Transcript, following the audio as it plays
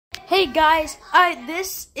Hey guys,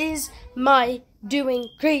 this is my doing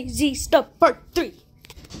crazy stuff part 3.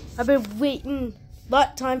 I've been waiting long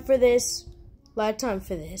time for this. Long time.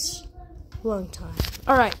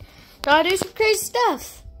 Alright, gotta do some crazy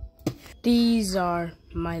stuff. These are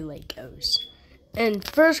my Legos. And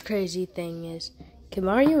first crazy thing is, can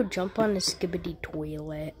Mario jump on the Skibidi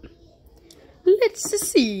toilet? Let's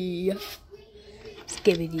see.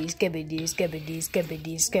 Skibidi, skibidi, skibidi,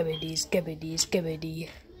 skibidi, skibidi, skibidi, skibidi.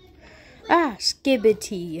 Ah,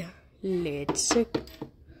 skibidi. Let's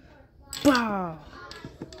bow.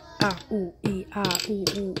 Ah, ooh, ee, ah, ooh,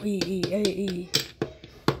 ooh, ee, ee, ee, ee.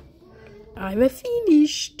 I'm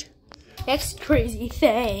finished. Next crazy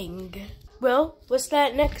thing. Well, what's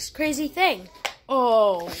that next crazy thing?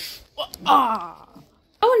 Oh, I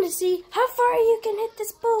want to see how far you can hit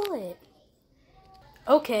this bullet.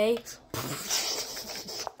 Okay.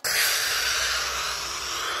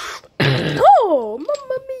 Oh,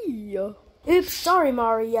 mamma mia. Oops, sorry,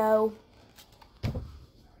 Mario.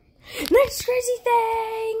 Next crazy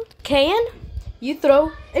thing. Can you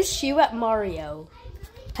throw a shoe at Mario?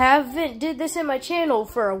 Haven't did this in my channel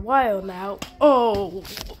for a while now. Oh.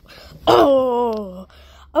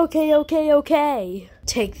 Okay.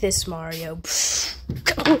 Take this, Mario.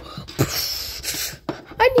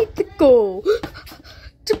 I need the goal.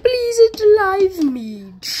 To please alive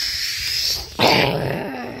me.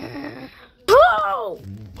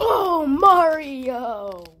 Oh,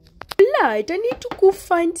 Mario. Right, I need to go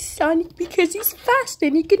find Sonic because he's fast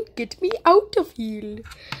and he can get me out of here.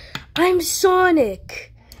 I'm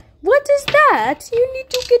Sonic. What is that? You need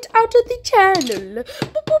to get out of the channel.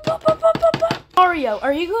 Mario,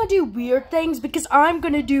 are you going to do weird things? Because I'm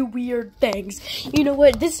going to do weird things. You know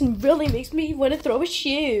what? This really makes me want to throw a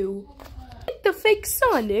shoe. The fake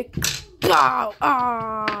Sonic.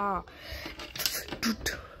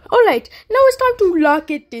 Alright, now it's time to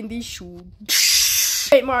lock it in the shoe.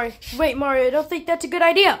 Wait, Mario, I don't think that's a good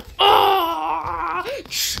idea.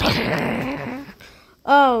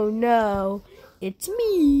 Oh no, it's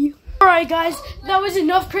me. Alright guys, that was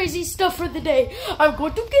enough crazy stuff for the day. I'm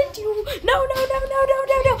going to get you. No.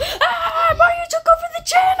 Ah, Mario took over the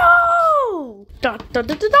channel.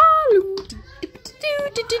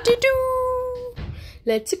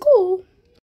 Let's go.